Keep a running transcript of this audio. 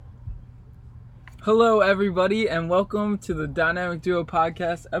Hello, everybody, and welcome to the Dynamic Duo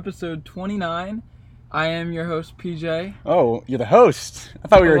Podcast, episode 29. I am your host, PJ. Oh, you're the host. I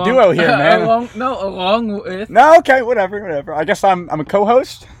thought we were a duo here, man. along with... No, okay, whatever. I guess I'm a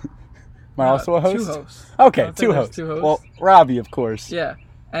co-host. Am I also a host? Two hosts. Okay, two hosts. Well, Robbie, of course. Yeah,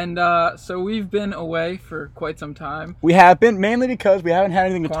 and so we've been away for quite some time. We have been, mainly because we haven't had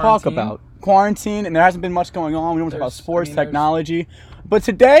anything to talk about. Quarantine, and there hasn't been much going on. We don't talk about sports, technology. But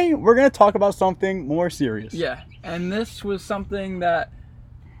today, we're going to talk about something more serious. Yeah, and this was something that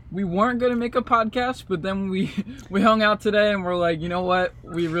we weren't going to make a podcast, but then we hung out today and we're like, you know what?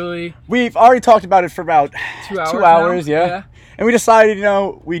 We've already talked about it for about 2 hours. 2 hours, yeah. And we decided,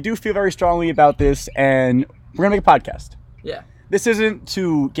 we do feel very strongly about this, and we're going to make a podcast. Yeah. This isn't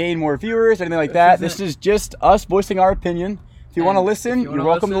to gain more viewers or anything like that. This is just us voicing our opinion. If you want to listen, you're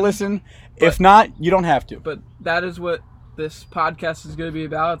welcome to listen. If not, you don't have to. But that is what this podcast is going to be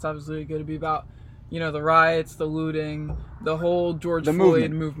about. It's obviously going to be about, the riots, the looting, the whole George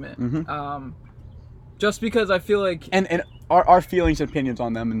Floyd movement. Mm-hmm. Just because I feel like... And our feelings and opinions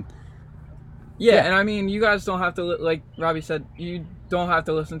on them. And yeah, and I mean, you guys don't have to, like Robbie said, you don't have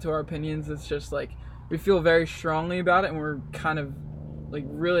to listen to our opinions. It's just like, we feel very strongly about it, and we're kind of, like,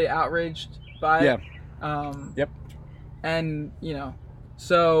 really outraged by it. Yep. And,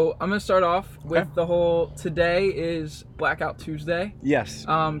 so I'm going to start off with the whole, today is Blackout Tuesday. Yes.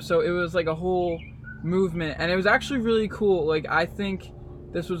 So it was like a whole movement, and it was actually really cool. Like, I think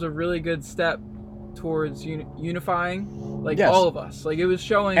this was a really good step towards unifying, like, all of us. Like, it was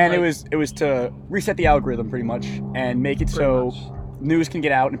showing... And it was to reset the algorithm, pretty much, and make it so news can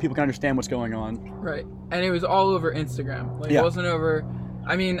get out and people can understand what's going on. Right. And it was all over Instagram. Like, it wasn't over...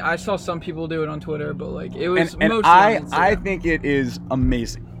 I mean, I saw some people do it on Twitter, but, like, it was mostly on Instagram. I think it is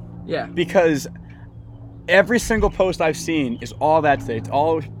amazing. Yeah. Because every single post I've seen is all that today. It's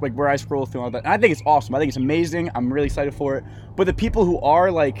all, like, where I scroll through all that. And I think it's awesome. I think it's amazing. I'm really excited for it. But the people who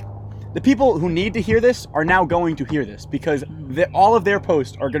are, like... The people who need to hear this are now going to hear this because all of their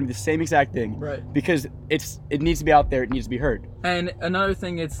posts are going to be the same exact thing. Right. Because it needs to be out there. It needs to be heard. And another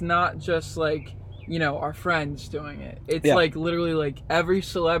thing, it's not just, like... our friends doing it. It's like literally like every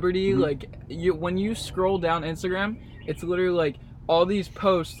celebrity, like when you scroll down Instagram, it's literally like all these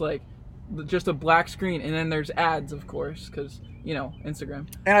posts, like just a black screen, and then there's ads, of course, because Instagram.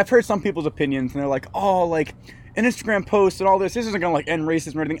 And I've heard some people's opinions, and they're like, oh, like an Instagram post and all this isn't going to like end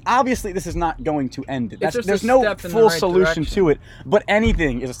racism or anything. Obviously, this is not going to end it. There's no full solution to it, but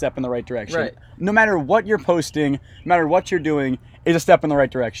anything is a step in the right direction. Right. No matter what you're posting, no matter what you're doing, is a step in the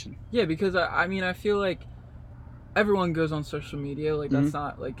right direction. Yeah, because I mean, I feel like everyone goes on social media. Like, that's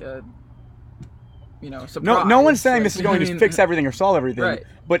not like a, surprise. No one's saying this is going to fix everything or solve everything. Right.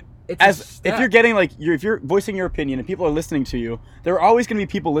 But if you're getting if you're voicing your opinion and people are listening to you, there are always going to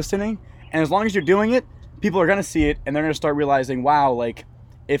be people listening. And as long as you're doing it, people are going to see it and they're going to start realizing, wow, like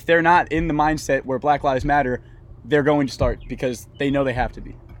if they're not in the mindset where Black Lives Matter, they're going to start because they know they have to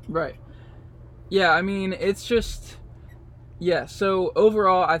be. Right. Yeah, I mean, it's just... Yeah, so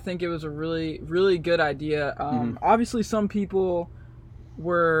overall, I think it was a really, really good idea. Obviously, some people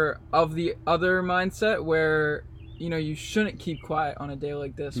were of the other mindset where, you shouldn't keep quiet on a day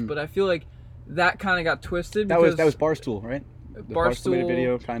like this. But I feel like that kind of got twisted. That was Barstool, right? Barstool made a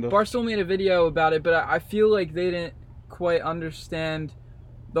video, kind of. Barstool made a video about it, but I feel like they didn't quite understand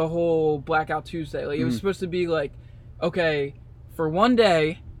the whole Blackout Tuesday. Like, it was supposed to be like, okay, for one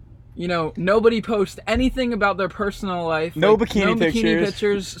day... nobody posts anything about their personal life. No like, bikini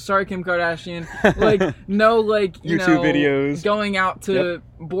pictures. Sorry, Kim Kardashian. Like, no, like, YouTube videos. Going out to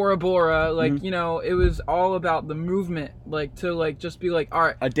Bora Bora. Like, it was all about the movement. Like, to, like, just be like, all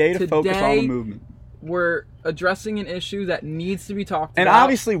right. A day to focus on the movement. We're addressing an issue that needs to be talked about. And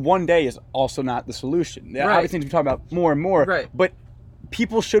obviously, one day is also not the solution. Right. Obviously, we talk about more and more. Right. But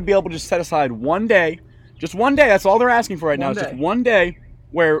people should be able to just set aside one day. Just one day. That's all they're asking for right now. It's just one day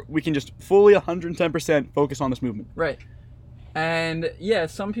where we can just fully 110% focus on this movement. Right. And, yeah,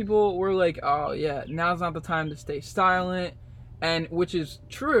 some people were like, oh, yeah, now's not the time to stay silent, and which is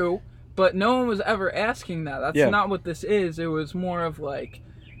true, but no one was ever asking that. That's not what this is. It was more of like,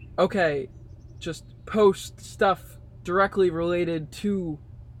 okay, just post stuff directly related to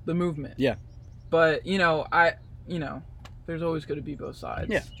the movement. Yeah. But, there's always going to be both sides.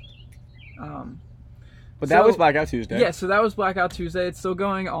 Yeah. But that was Blackout Tuesday. Yeah, so that was Blackout Tuesday. It's still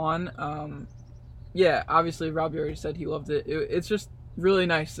going on. Yeah, obviously Robbie already said he loved it. It's just really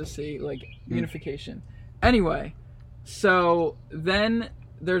nice to see, like, unification. Anyway, so then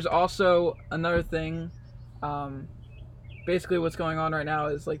there's also another thing. Basically what's going on right now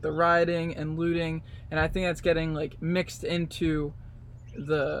is, like, the rioting and looting, and I think that's getting, like, mixed into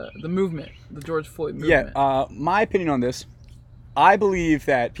the movement, the George Floyd movement. Yeah, my opinion on this, I believe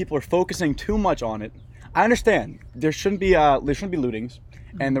that people are focusing too much on it. I understand there shouldn't be lootings,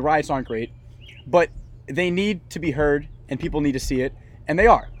 and the riots aren't great, but they need to be heard, and people need to see it, and they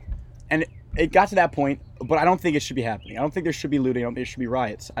are. And it got to that point, but I don't think it should be happening. I don't think there should be looting. I don't think there should be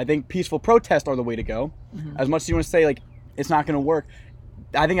riots. I think peaceful protests are the way to go. As much as you want to say, like, it's not going to work,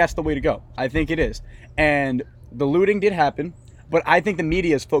 I think that's the way to go. I think it is. And the looting did happen, but I think the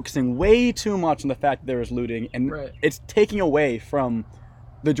media is focusing way too much on the fact that there is looting, and it's taking away from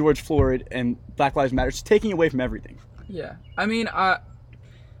the George Floyd and Black Lives Matter. It's taking away from everything. Yeah. I mean,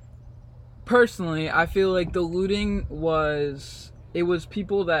 personally, I feel like the looting was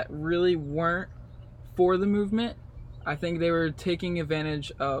people that really weren't for the movement. I think they were taking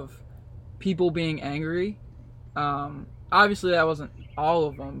advantage of people being angry. Obviously, that wasn't all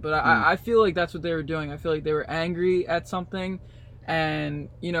of them, but I feel like that's what they were doing. I feel like they were angry at something, and,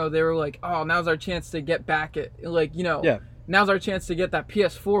 you know, they were like, oh, now's our chance to get back at, like, you know, now's our chance to get that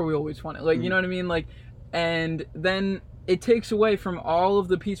PS4 we always wanted. Like, you know what I mean? Like, and then it takes away from all of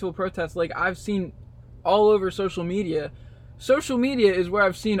the peaceful protests. Like, I've seen all over social media. Social media is where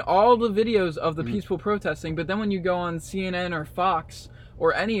I've seen all the videos of the peaceful protesting, but then when you go on CNN or Fox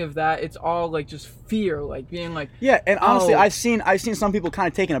or any of that, it's all like just fear, like being like, yeah. And honestly, I've seen some people kind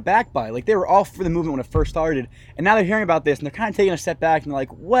of taken aback by it. Like, they were all for the movement when it first started, and now they're hearing about this and they're kind of taking a step back and they're like,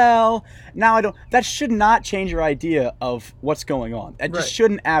 well, now I don't. That should not change your idea of what's going on. That just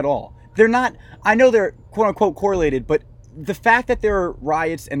shouldn't at all. They're not. I know they're quote unquote correlated, but the fact that there are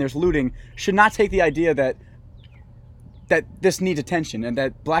riots and there's looting should not take the idea that this needs attention and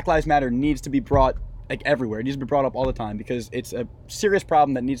that Black Lives Matter needs to be brought, like, everywhere. It needs to be brought up all the time because it's a serious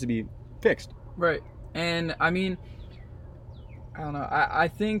problem that needs to be fixed. Right. And I mean, I don't know. I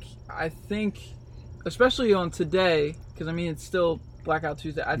think especially on today, because I mean it's still Blackout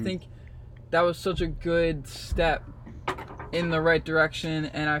Tuesday. I think that was such a good step in the right direction,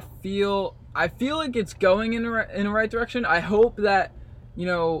 and I feel like it's going in the right direction. I hope that, you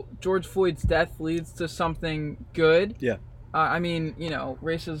know, George Floyd's death leads to something good. Yeah. I mean, you know,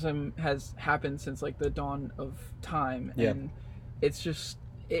 racism has happened since, like, the dawn of time, and it's just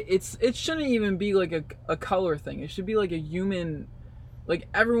it shouldn't even be like a color thing. It should be like a human, like,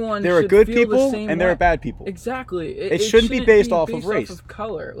 everyone. There are good people and there are bad people. Exactly. It shouldn't be based off of race, off of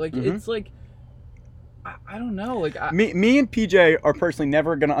color. Like, it's like, I don't know. Like, me and PJ are personally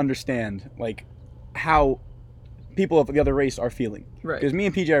never gonna understand, like, how people of the other race are feeling. Right. Because me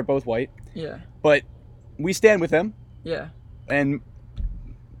and PJ are both white. Yeah. But we stand with them. Yeah. And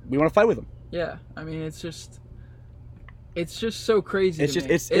we want to fight with them. Yeah. I mean, it's just so crazy.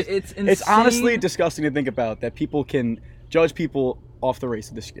 It's honestly disgusting to think about that people can judge people off the race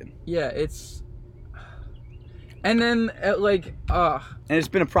of the skin. Yeah, and then like and it's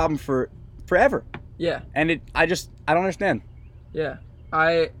been a problem for forever. Yeah. And I don't understand. Yeah.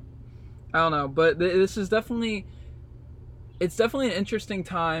 I don't know, but this is definitely an interesting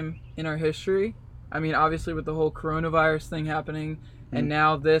time in our history. I mean, obviously with the whole coronavirus thing happening, and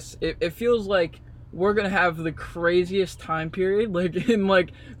now this, it feels like we're going to have the craziest time period, like in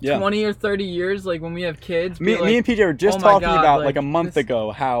like 20 or 30 years, like when we have kids. Me and PJ were just talking about like a month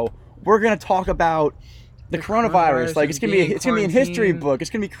ago how we're going to talk about the coronavirus. Like, it's going to be in history book. It's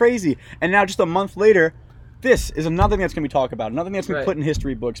going to be crazy. And now just a month later, this is another thing that's going to be talked about. Another thing that's going to be put in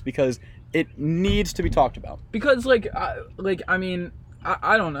history books because it needs to be talked about. Because I mean,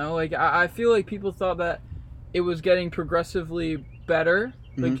 I don't know. Like, I feel like people thought that it was getting progressively better,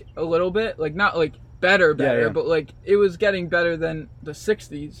 like a little bit, like not like better, but like it was getting better than the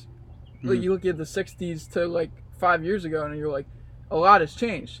 60s. Like, you look at the 60s to like 5 years ago, and you're like, a lot has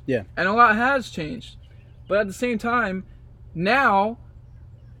changed. Yeah, and a lot has changed. But at the same time, now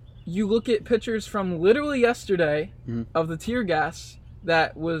you look at pictures from literally yesterday of the tear gas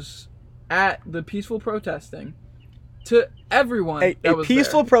that was at the peaceful protesting. To everyone, a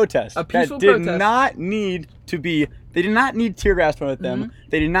peaceful protest that did not need to be. They did not need tear gas thrown at them.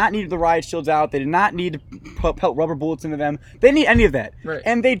 They did not need the riot shields out. They did not need to pelt rubber bullets into them. They didn't need any of that. Right.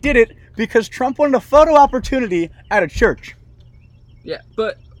 And they did it because Trump wanted a photo opportunity at a church. Yeah,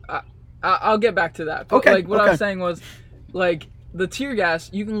 but I'll get back to that. But okay. Like, what I was saying was, like, the tear gas,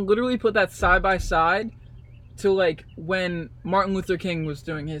 you can literally put that side by side to, like, when Martin Luther King was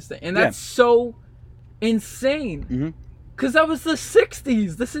doing his thing. And that's so insane. Because that was the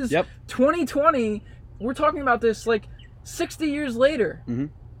 60s. This is 2020. We're talking about this, like, 60 years later.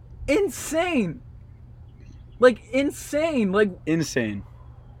 Insane. Like, insane. Like, insane.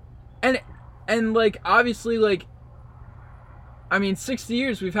 And like, obviously, like, I mean, 60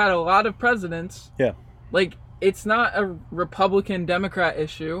 years, we've had a lot of presidents. Yeah. Like, it's not a Republican Democrat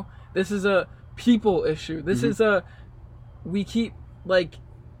issue. This is a people issue. This is we keep, like,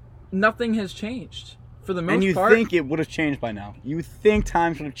 nothing has changed for the most part. And you think it would have changed by now. You think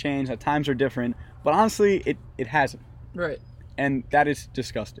times would have changed, that times are different. But honestly, it hasn't. Right. And that is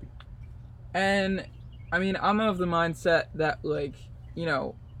disgusting. And, I mean, I'm of the mindset that, like, you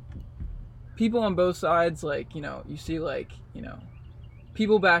know, people on both sides, like, you know, you see, like, you know,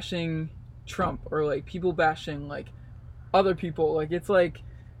 people bashing Trump or, like, people bashing, like, other people. Like, it's like,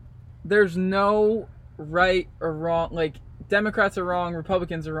 there's no right or wrong. Like, Democrats are wrong,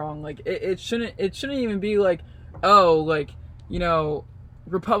 Republicans are wrong. Like, it shouldn't even be like, oh, like, you know,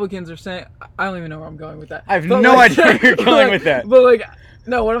 Republicans are saying, I don't even know where I'm going with that. I have no idea where you're going with that. But, like,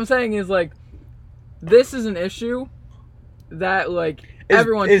 no, what I'm saying is, like, this is an issue that, like,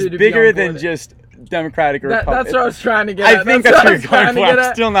 everyone should be on board. It's bigger than just Democratic or Republican. That's what I was trying to get at. I think that's what you're going for.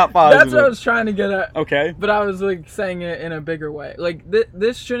 I'm still not positive. That's what I was trying to get at. Okay. But I was, like, saying it in a bigger way. Like,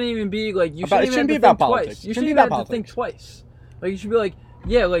 this shouldn't even be, like, you shouldn't even have to think twice. You shouldn't even have to think twice. Like, you should be like,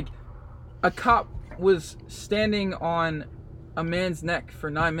 yeah, like, a cop was standing on a man's neck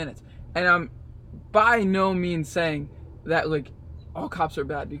for 9 minutes. And I'm by no means saying that, like, all cops are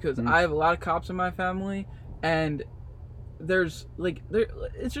bad, because I have a lot of cops in my family, and there's, like,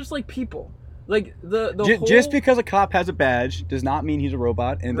 it's just like people. Like, just because a cop has a badge does not mean he's a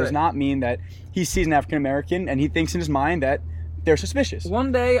robot, and it does not mean that he sees an African American and he thinks in his mind that they're suspicious.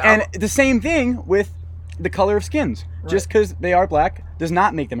 One day, and the same thing with the color of skins. Right. Just because they are black does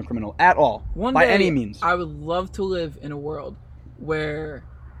not make them a criminal at all. By any means. I would love to live in a world where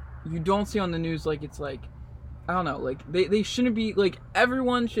you don't see on the news, like, it's like, I don't know, like, they shouldn't be, like,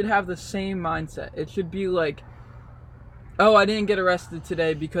 everyone should have the same mindset. It should be like, oh, I didn't get arrested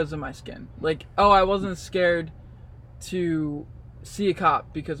today because of my skin. Like, oh, I wasn't scared to see a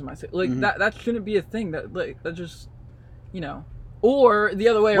cop because of my skin. Like, that shouldn't be a thing. That, like, that just, you know. Or the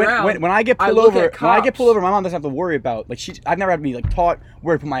other way around. When I get pulled over, my mom doesn't have to worry about, like, I've never had to be, like, taught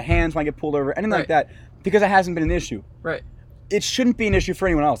where to put my hands when I get pulled over, anything like that, because it hasn't been an issue. Right. It shouldn't be an issue for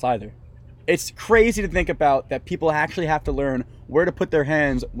anyone else either. It's crazy to think about that people actually have to learn where to put their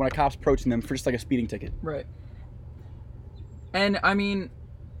hands when a cop's approaching them for just, like, a speeding ticket. Right. And, I mean,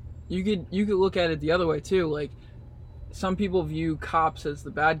 you could look at it the other way, too. Like, some people view cops as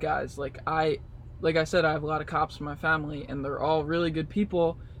the bad guys. Like I said, I have a lot of cops in my family, and they're all really good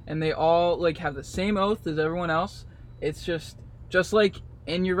people, and they all, like, have the same oath as everyone else. It's just like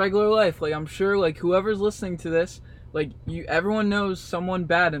in your regular life. Like, I'm sure, like, whoever's listening to this, like, everyone knows someone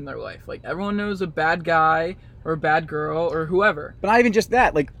bad in their life. Like, everyone knows a bad guy or a bad girl or whoever. But not even just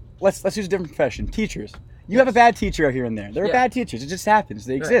that. Like, let's use a different profession. Teachers. You have a bad teacher out here and there. There are bad teachers. It just happens.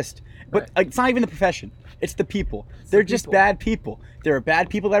 They exist. But like, it's not even the profession. It's the people. They're just bad people. There are bad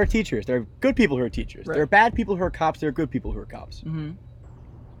people that are teachers. There are good people who are teachers. There are bad people who are cops. There are good people who are cops. Mm-hmm.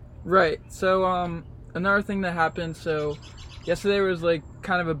 Right. So, another thing that happened. So, yesterday was, like,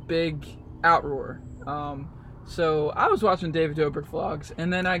 kind of a big outroar. So I was watching David Dobrik vlogs,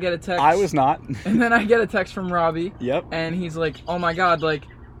 and then I get a text. I was not. And then I get a text from Robbie. Yep. And he's like, "Oh my God, like,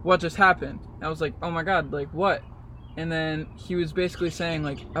 what just happened?" And I was like, "Oh my God, like, what?" And then he was basically saying,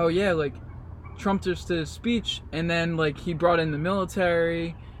 like, "Oh yeah, like, Trump just did a speech, and then, like, he brought in the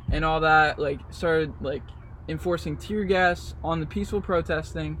military and all that, like, started, like, enforcing tear gas on the peaceful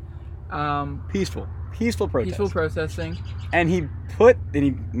protesting." Peaceful protest. Peaceful protesting. And he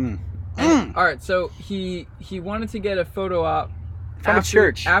all right, so he wanted to get a photo op from a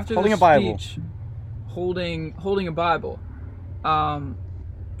church after holding the a Bible, holding a Bible.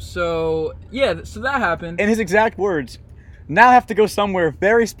 So yeah, so that happened. In his exact words, "Now I have to go somewhere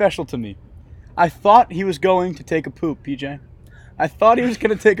very special to me. I thought he was going to take a poop, PJ. I thought he was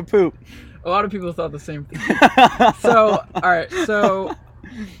going to take a poop." A lot of people thought the same thing. So all right, so.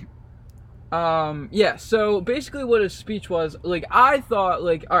 Yeah, so basically what his speech was, like, I thought,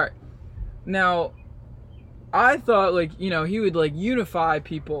 like, all right, now, I thought, like, you know, he would, like, unify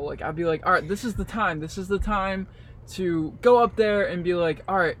people. Like, I'd be like, all right, this is the time to go up there and be like,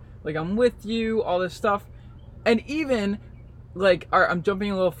 all right, like, I'm with you, all this stuff. And even, like, all right, I'm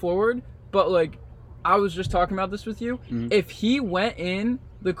jumping a little forward, but, like, I was just talking about this with you. Mm-hmm. If he went in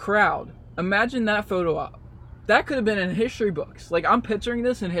the crowd, imagine that photo op. That could have been in history books. Like, I'm picturing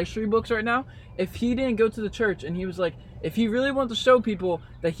this in history books right now. If he didn't go to the church and he was like, if he really wanted to show people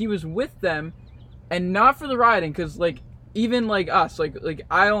that he was with them and not for the rioting, because, like, even, like, us, like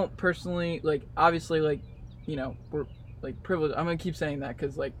I don't personally, like, obviously, like, you know, we're, like, privileged. I'm going to keep saying that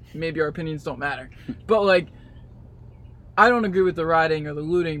because, like, maybe our opinions don't matter. But, like, I don't agree with the rioting or the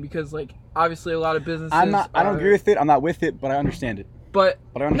looting because, like, obviously a lot of businesses I don't agree with it. I'm not with it, but I understand it. But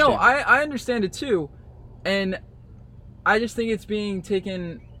I understand no, I understand it too. And I just think it's being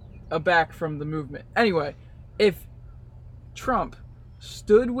taken aback from the movement. Anyway, if Trump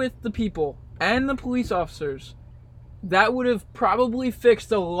stood with the people and the police officers, that would have probably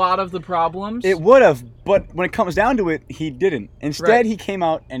fixed a lot of the problems. It would have, but when it comes down to it, he didn't. Instead, Right. he came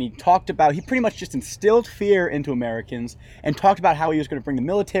out and he pretty much just instilled fear into Americans and talked about how he was going to bring the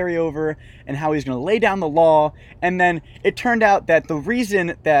military over and how he was going to lay down the law. And then it turned out that the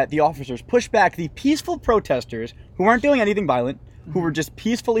reason that the officers pushed back the peaceful protesters who weren't doing anything violent, who were just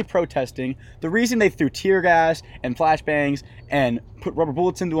peacefully protesting, the reason they threw tear gas and flashbangs and put rubber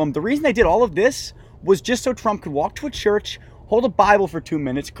bullets into them, the reason they did all of this was just so Trump could walk to a church, hold a Bible for 2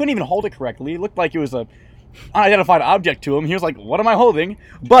 minutes, couldn't even hold it correctly. It looked like it was an unidentified object to him. He was like, what am I holding?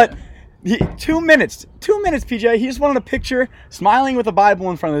 But 2 minutes, PJ, he just wanted a picture smiling with a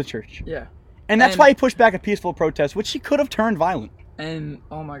Bible in front of the church. Yeah. And that's why he pushed back a peaceful protest, which he could have turned violent. And,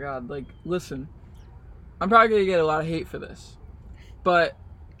 oh my God, like, listen, I'm probably going to get a lot of hate for this, but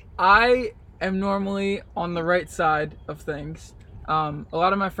I am normally on the right side of things. A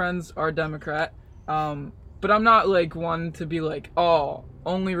lot of my friends are Democrat. But I'm not like one to be like, oh,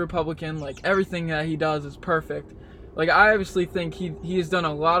 only Republican, like everything that he does is perfect. Like, I obviously think he has done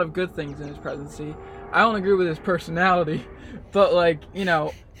a lot of good things in his presidency. I don't agree with his personality, but like, you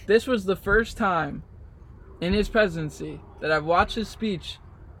know, this was the first time in his presidency that I've watched his speech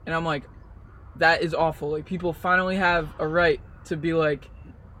and I'm like, that is awful. Like, people finally have a right to be like,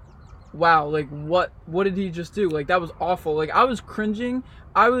 wow, like what did he just do? Like, that was awful. Like, I was cringing.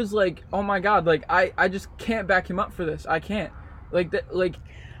 I was like, oh my God, like I just can't back him up for this. I can't. Like that, like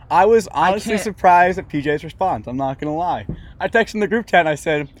I was honestly surprised at PJ's response. I'm not gonna lie. I texted in the group chat and I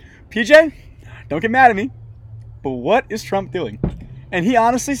said, PJ, don't get mad at me, but what is Trump doing? And he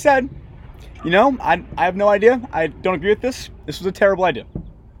honestly said, you know, I have no idea. I don't agree with this. This was a terrible idea.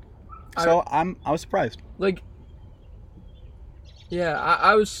 So I was surprised. Like, yeah,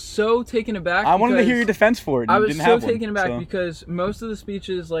 I was so taken aback. I wanted to hear your defense for it. And I was didn't so have taken one, aback so. because most of the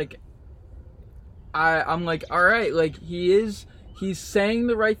speeches, like, I'm like, all right, like he's saying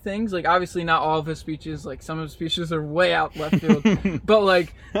the right things. Like, obviously not all of his speeches. Like, some of his speeches are way out left field. but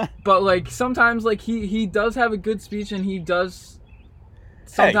like sometimes like he does have a good speech and he does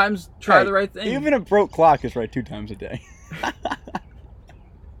sometimes try the right thing. Even a broke clock is right 2 times a day.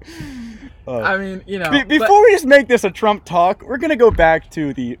 I mean, you know. Before we just make this a Trump talk, we're going to go back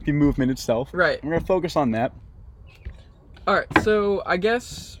to the movement itself. Right. We're going to focus on that. All right. So I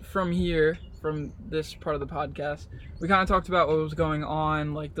guess from this part of the podcast, we kind of talked about what was going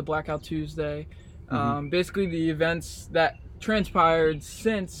on, like the Blackout Tuesday. Basically the events that transpired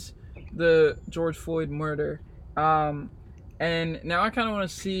since the George Floyd murder. And now I kind of want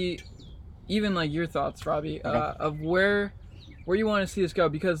to see even like your thoughts, Robbie, of where you want to see this go,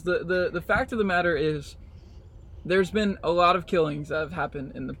 because the fact of the matter is there's been a lot of killings that have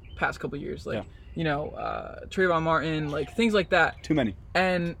happened in the past couple of years, like you know, Trayvon Martin, like things like that. Too many.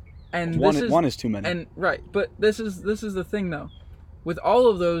 And one is too many. And right, but this is the thing though. With all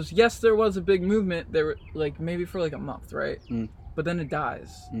of those, yes, there was a big movement. There were like maybe for like a month, right? But then it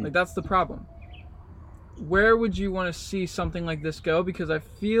dies. Like, that's the problem. Where would you want to see something like this go? Because I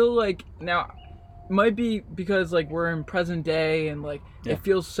feel like now might be because like we're in present day and like it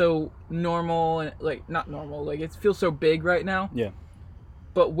feels so normal and like not normal, like it feels so big right now. Yeah.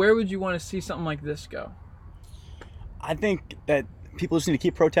 But where would you want to see something like this go? I think that people just need to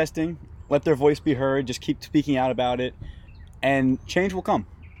keep protesting, let their voice be heard, just keep speaking out about it, and change will come.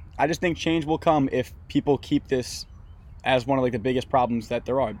 I just think change will come if people keep this as one of like the biggest problems that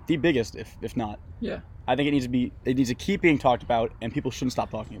there are, the biggest if not. Yeah. I think it needs to keep being talked about, and people shouldn't stop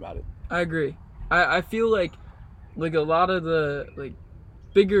talking about it. I agree. I feel like a lot of the like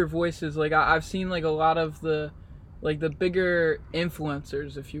bigger voices, like I've seen like a lot of the like the bigger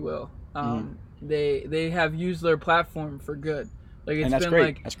influencers, if you will, they have used their platform for good. Like, it's been great.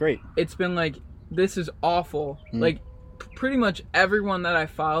 like that's great. It's been like, this is awful. Like pretty much everyone that I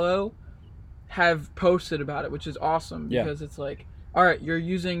follow have posted about it, which is awesome, because it's like, all right, you're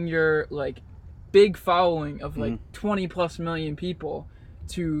using your like big following of like 20 plus million people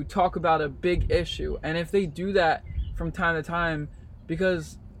to talk about a big issue. And if they do that from time to time,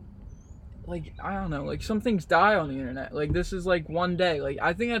 because like, I don't know, like some things die on the internet. Like, this is like one day. Like,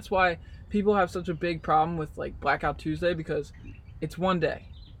 I think that's why people have such a big problem with like Blackout Tuesday, because it's one day.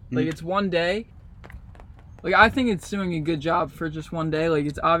 Like, it's one day. Like, I think it's doing a good job for just one day. Like,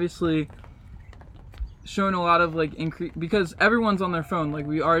 it's obviously showing a lot of like increase, because everyone's on their phone. Like,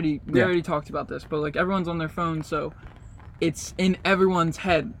 we already talked about this, but like everyone's on their phone, so it's in everyone's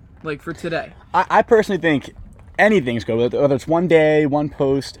head, like, for today. I personally think anything's good. Whether it's one day, one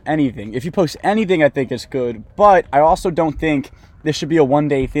post, anything. If you post anything, I think it's good. But I also don't think this should be a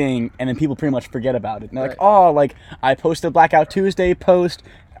one-day thing, and then people pretty much forget about it. And they're like, oh, like, I posted Blackout Tuesday post.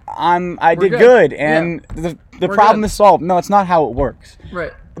 I did good, and the problem is solved. No, it's not how it works.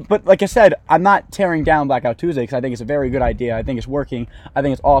 Right. But like I said, I'm not tearing down Blackout Tuesday because I think it's a very good idea. I think it's working. I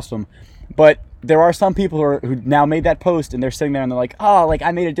think it's awesome. But there are some people who now made that post, and they're sitting there and they're like, oh, like,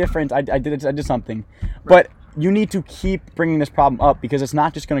 I made a difference. I did something. Right. But you need to keep bringing this problem up because it's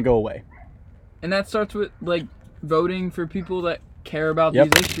not just going to go away. And that starts with, like, voting for people that care about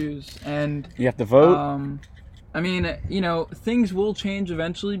these issues. And you have to vote. I mean, you know, things will change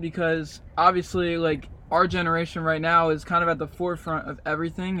eventually because obviously, like, our generation right now is kind of at the forefront of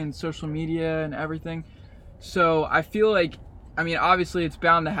everything and social media and everything. So I feel like, I mean, obviously it's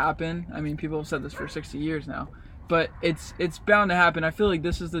bound to happen. I mean, people have said this for 60 years now, but it's bound to happen. I feel like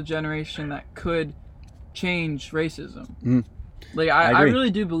this is the generation that could change racism. Mm. Like, I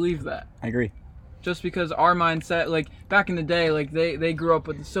really do believe that. I agree. Just because our mindset, like, back in the day, like, they grew up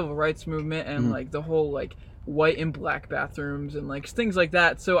with the civil rights movement and, like, the whole, like, white and black bathrooms and, like, things like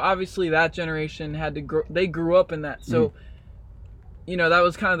that. So obviously that generation had to they grew up in that. So, you know, that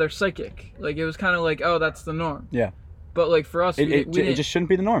was kind of their psychic. Like, it was kind of like, oh, that's the norm. Yeah. But, like, for us, it just shouldn't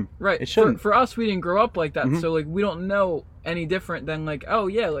be the norm. Right. It shouldn't. For us, we didn't grow up like that. Mm-hmm. So, like, we don't know any different than, like, oh,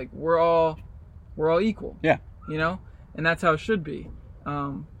 yeah, like, we're all equal. Yeah. You know? And that's how it should be.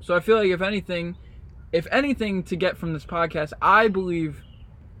 So I feel like if anything to get from this podcast, I believe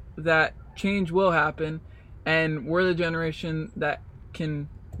that change will happen, and we're the generation that can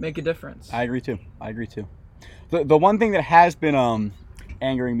make a difference. I agree too. The one thing that has been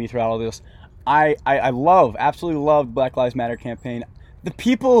angering me throughout all this, I absolutely love Black Lives Matter campaign. The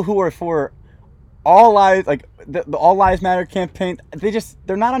people who are for all lives, like the All Lives Matter campaign,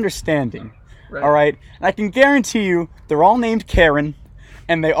 they're not understanding. Right. All right, and I can guarantee you they're all named Karen,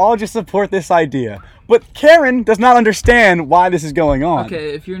 and they all just support this idea. But Karen does not understand why this is going on.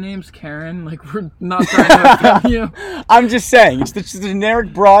 Okay, if your name's Karen, like, we're not trying to offend you. I'm just saying, it's the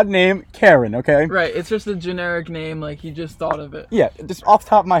generic broad name Karen, okay? Right, it's just a generic name, like, you just thought of it. Yeah, just off the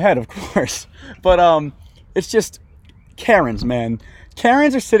top of my head, of course. But it's just Karens, man.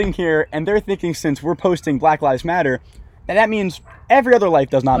 Karens are sitting here, and they're thinking since we're posting Black Lives Matter, that means every other life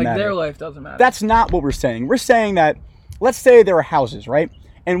does not matter. Like, their life doesn't matter. That's not what we're saying. We're saying that, let's say there are houses, right?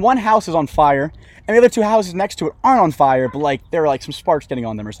 And one house is on fire, and the other two houses next to it aren't on fire, but, like, there are, like, some sparks getting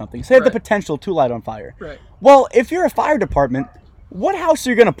on them or something. So they have the potential to light on fire. Right. Well, if you're a fire department, what house are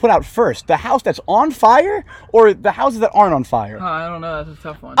you going to put out first? The house that's on fire or the houses that aren't on fire? I don't know. That's a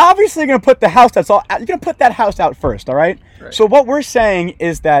tough one. Obviously, you're going to put the house you're going to put that house out first, all right? So what we're saying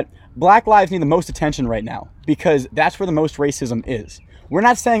is that Black lives need the most attention right now because that's where the most racism is. We're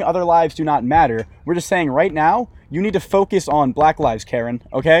not saying other lives do not matter. We're just saying right now, you need to focus on Black lives, Karen,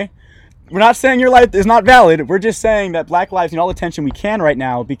 okay? We're not saying your life is not valid. We're just saying that Black lives need all the attention we can right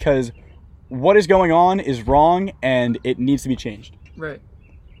now because what is going on is wrong and it needs to be changed. Right.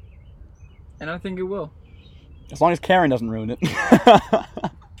 And I think it will. As long as Karen doesn't ruin it.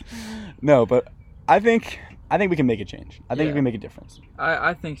 No, but I think we can make a change. I think we can make a difference.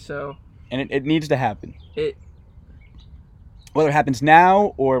 I think so. And it needs to happen. Whether it happens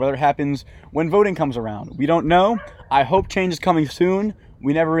now or whether it happens when voting comes around. We don't know. I hope change is coming soon.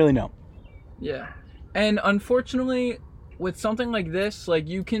 We never really know. Yeah. And unfortunately, with something like this, like,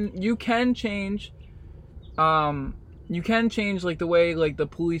 you can change like the way, like, the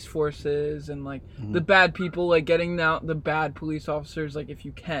police force is and, like, the bad people, like, getting out the bad police officers, like, if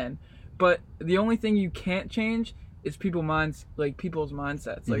you can. But the only thing you can't change is people's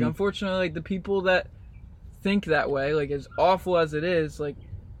mindsets. Like, unfortunately, like, the people that think that way, like, as awful as it is, like,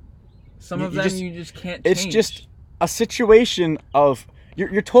 some of them you just can't change. It's just a situation of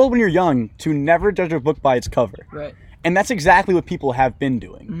you're told when you're young to never judge a book by its cover. Right. And that's exactly what people have been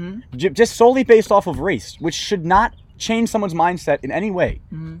doing. Just solely based off of race, which should not change someone's mindset in any way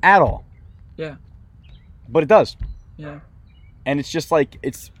at all. Yeah. But it does. Yeah. And it's just like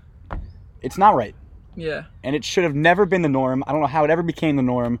it's not right. Yeah. And it should have never been the norm. I don't know how it ever became the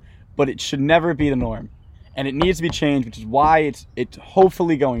norm, but it should never be the norm. And it needs to be changed, which is why it's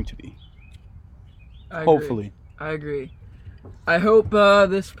hopefully going to be. Hopefully. I agree. I hope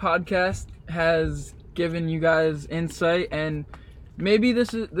this podcast has given you guys insight, and maybe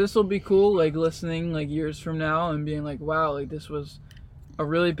this will be cool, like, listening, like, years from now and being like, wow, like, this was a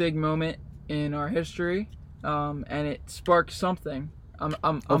really big moment in our history, and it sparked something.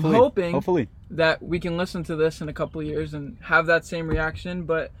 I'm hoping that we can listen to this in a couple of years and have that same reaction,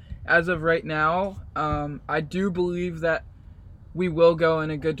 but as of right now, I do believe that we will go in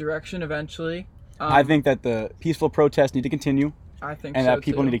a good direction eventually. I think that the peaceful protests need to continue. I think and so that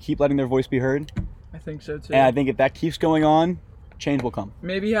people too. need to keep letting their voice be heard. I think so too. And I think if that keeps going on, change will come.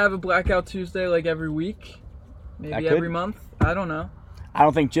 Maybe have a Blackout Tuesday like every week. Maybe every month. I don't know. I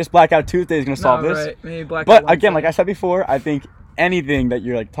don't think just Blackout Tuesday is going to solve this. Right. Maybe Blackout But Wednesday. again, like I said before, I think anything that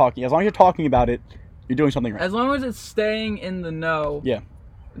you're like talking, as long as you're talking about it, you're doing something right. As long as it's staying in the know,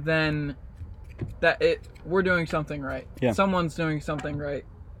 then we're doing something right. Yeah. Someone's doing something right.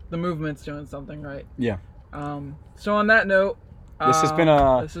 The movement's doing something right. Yeah. So on that note, this has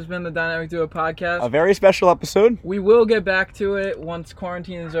been the Dynamic Duo podcast. A very special episode. We will get back to it once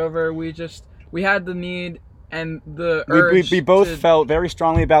quarantine is over. We had the need and the urge. We both felt very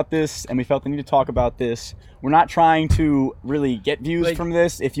strongly about this, and we felt the need to talk about this. We're not trying to really get views from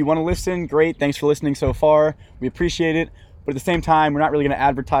this. If you want to listen, great. Thanks for listening so far. We appreciate it. But at the same time, we're not really going to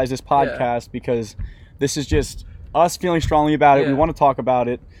advertise this podcast because this is just us feeling strongly about it. We want to talk about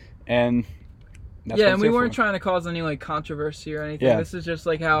it, and that's what and we weren't trying to cause any like controversy or anything. This is just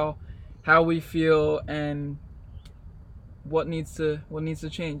like how we feel and what needs to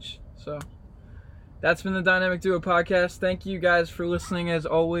change. So that's been the Dynamic Duo podcast. Thank you guys for listening as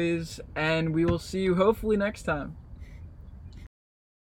always, and we will see you hopefully next time.